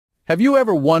Have you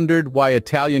ever wondered why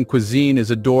Italian cuisine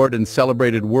is adored and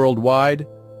celebrated worldwide?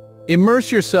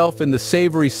 Immerse yourself in the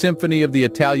savory symphony of the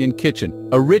Italian kitchen,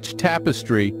 a rich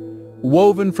tapestry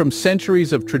woven from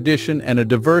centuries of tradition and a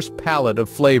diverse palette of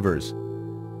flavors.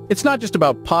 It's not just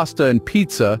about pasta and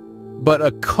pizza, but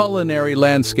a culinary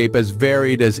landscape as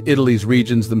varied as Italy's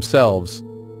regions themselves.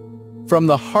 From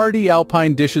the hearty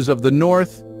alpine dishes of the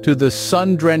north to the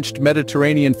sun-drenched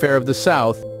Mediterranean fare of the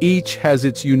south, each has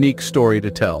its unique story to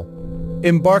tell.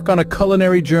 Embark on a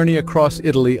culinary journey across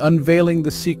Italy, unveiling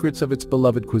the secrets of its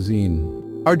beloved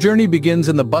cuisine. Our journey begins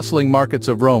in the bustling markets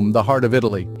of Rome, the heart of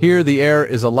Italy. Here, the air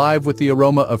is alive with the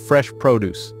aroma of fresh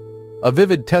produce, a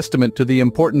vivid testament to the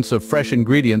importance of fresh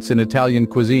ingredients in Italian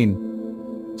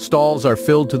cuisine. Stalls are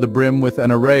filled to the brim with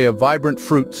an array of vibrant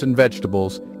fruits and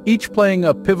vegetables, each playing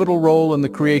a pivotal role in the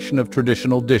creation of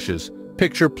traditional dishes.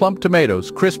 Picture plump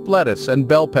tomatoes, crisp lettuce, and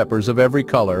bell peppers of every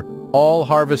color, all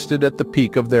harvested at the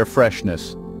peak of their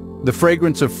freshness. The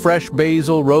fragrance of fresh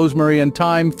basil, rosemary, and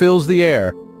thyme fills the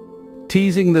air,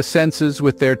 teasing the senses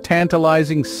with their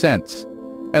tantalizing scents.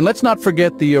 And let's not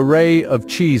forget the array of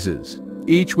cheeses,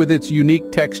 each with its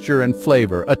unique texture and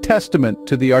flavor, a testament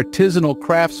to the artisanal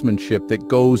craftsmanship that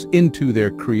goes into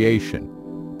their creation.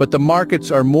 But the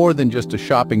markets are more than just a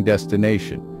shopping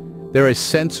destination. They're a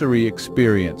sensory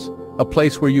experience, a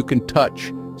place where you can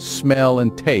touch, smell,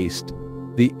 and taste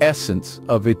the essence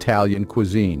of Italian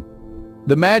cuisine.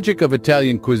 The magic of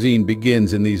Italian cuisine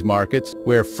begins in these markets,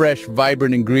 where fresh,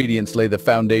 vibrant ingredients lay the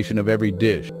foundation of every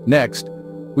dish. Next,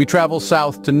 we travel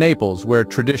south to Naples, where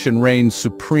tradition reigns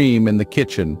supreme in the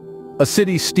kitchen. A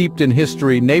city steeped in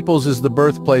history, Naples is the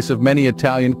birthplace of many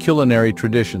Italian culinary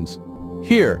traditions.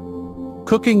 Here,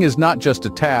 cooking is not just a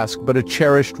task, but a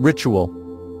cherished ritual,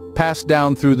 passed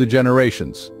down through the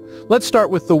generations. Let's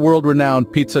start with the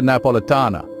world-renowned pizza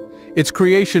napoletana. Its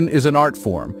creation is an art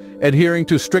form, adhering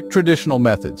to strict traditional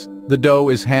methods. The dough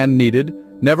is hand-kneaded,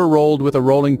 never rolled with a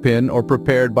rolling pin or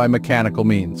prepared by mechanical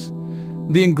means.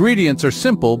 The ingredients are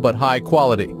simple but high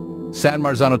quality. San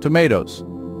Marzano tomatoes,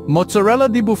 mozzarella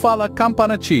di bufala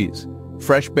campana cheese,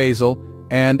 fresh basil,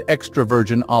 and extra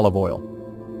virgin olive oil.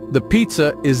 The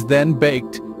pizza is then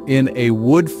baked in a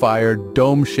wood-fired,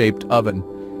 dome-shaped oven,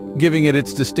 giving it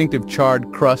its distinctive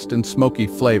charred crust and smoky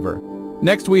flavor.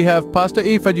 Next we have pasta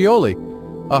e fagioli,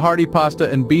 a hearty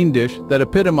pasta and bean dish that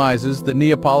epitomizes the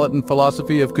Neapolitan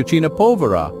philosophy of cucina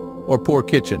povera, or poor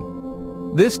kitchen.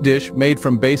 This dish, made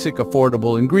from basic,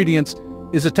 affordable ingredients,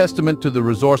 is a testament to the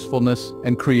resourcefulness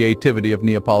and creativity of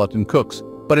Neapolitan cooks.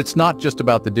 But it's not just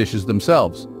about the dishes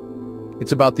themselves.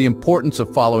 It's about the importance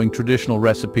of following traditional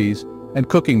recipes and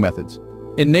cooking methods.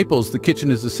 In Naples, the kitchen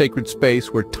is a sacred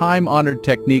space where time-honored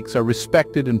techniques are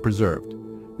respected and preserved.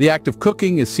 The act of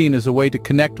cooking is seen as a way to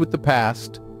connect with the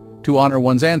past, to honor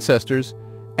one's ancestors,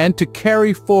 and to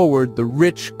carry forward the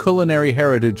rich culinary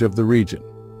heritage of the region.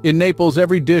 In Naples,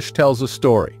 every dish tells a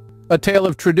story, a tale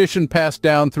of tradition passed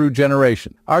down through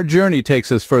generations. Our journey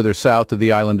takes us further south to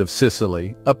the island of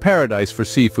Sicily, a paradise for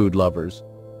seafood lovers.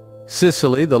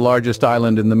 Sicily, the largest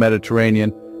island in the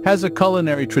Mediterranean, has a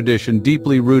culinary tradition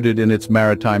deeply rooted in its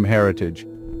maritime heritage.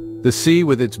 The sea,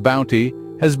 with its bounty,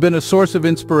 has been a source of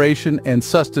inspiration and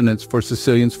sustenance for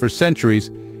Sicilians for centuries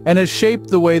and has shaped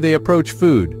the way they approach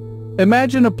food.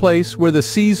 Imagine a place where the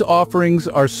sea's offerings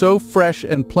are so fresh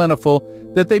and plentiful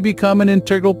that they become an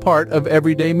integral part of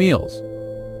everyday meals.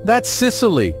 That's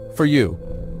Sicily for you.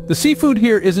 The seafood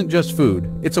here isn't just food,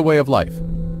 it's a way of life.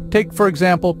 Take, for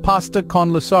example, pasta con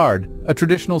lissard, a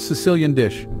traditional Sicilian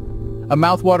dish. A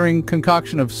mouth-watering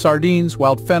concoction of sardines,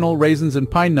 wild fennel, raisins, and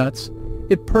pine nuts.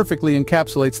 It perfectly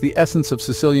encapsulates the essence of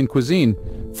Sicilian cuisine,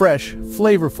 fresh,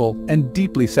 flavorful, and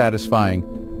deeply satisfying.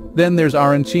 Then there's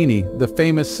arancini, the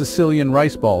famous Sicilian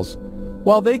rice balls.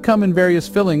 While they come in various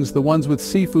fillings, the ones with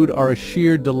seafood are a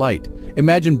sheer delight.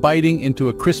 Imagine biting into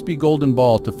a crispy golden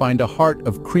ball to find a heart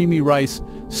of creamy rice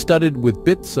studded with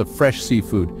bits of fresh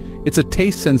seafood. It's a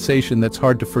taste sensation that's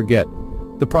hard to forget.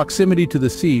 The proximity to the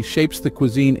sea shapes the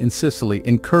cuisine in Sicily,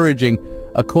 encouraging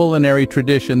a culinary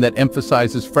tradition that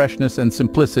emphasizes freshness and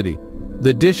simplicity.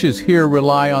 The dishes here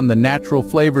rely on the natural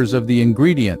flavors of the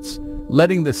ingredients,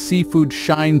 letting the seafood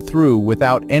shine through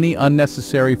without any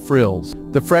unnecessary frills.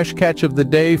 The fresh catch of the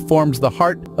day forms the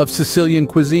heart of Sicilian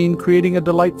cuisine, creating a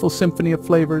delightful symphony of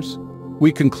flavors.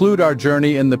 We conclude our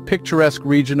journey in the picturesque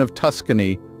region of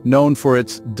Tuscany, known for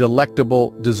its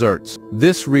delectable desserts.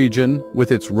 This region,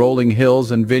 with its rolling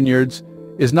hills and vineyards,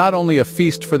 is not only a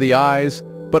feast for the eyes,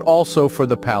 but also for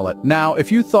the palate. Now, if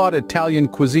you thought Italian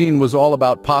cuisine was all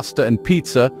about pasta and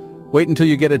pizza, wait until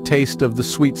you get a taste of the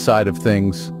sweet side of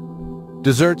things.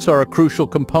 Desserts are a crucial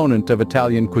component of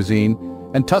Italian cuisine,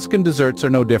 and Tuscan desserts are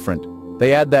no different.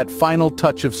 They add that final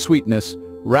touch of sweetness,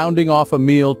 rounding off a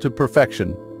meal to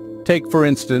perfection. Take, for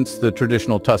instance, the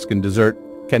traditional Tuscan dessert,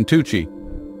 cantucci.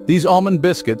 These almond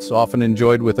biscuits, often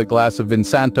enjoyed with a glass of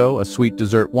Vinsanto, a sweet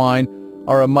dessert wine,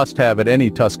 are a must-have at any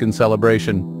Tuscan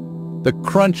celebration. The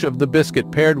crunch of the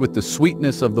biscuit paired with the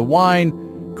sweetness of the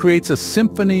wine creates a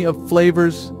symphony of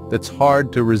flavors that's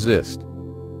hard to resist.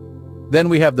 Then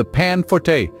we have the pan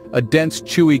forte, a dense,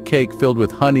 chewy cake filled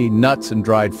with honey, nuts, and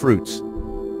dried fruits.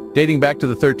 Dating back to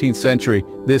the 13th century,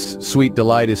 this sweet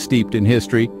delight is steeped in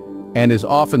history and is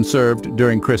often served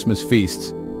during Christmas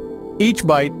feasts. Each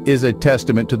bite is a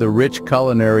testament to the rich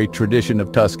culinary tradition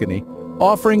of Tuscany,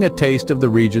 offering a taste of the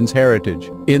region's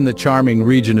heritage. In the charming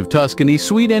region of Tuscany,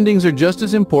 sweet endings are just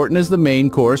as important as the main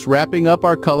course, wrapping up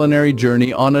our culinary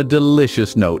journey on a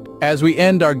delicious note. As we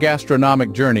end our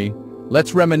gastronomic journey,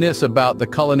 let's reminisce about the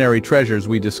culinary treasures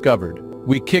we discovered.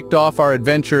 We kicked off our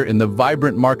adventure in the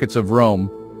vibrant markets of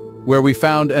Rome, where we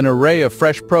found an array of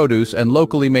fresh produce and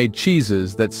locally made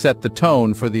cheeses that set the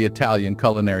tone for the Italian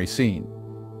culinary scene.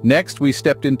 Next, we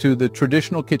stepped into the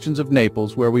traditional kitchens of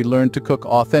Naples, where we learned to cook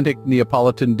authentic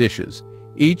Neapolitan dishes,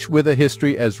 each with a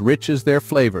history as rich as their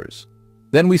flavors.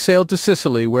 Then we sailed to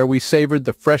Sicily, where we savored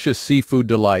the freshest seafood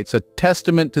delights, a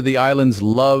testament to the island's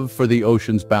love for the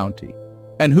ocean's bounty.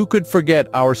 And who could forget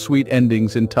our sweet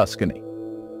endings in Tuscany?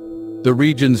 The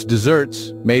region's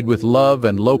desserts, made with love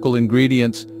and local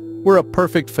ingredients, were a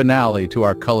perfect finale to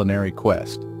our culinary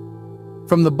quest.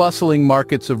 From the bustling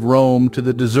markets of Rome to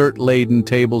the dessert-laden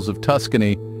tables of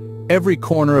Tuscany, every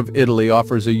corner of Italy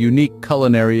offers a unique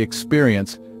culinary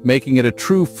experience, making it a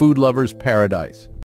true food lover's paradise.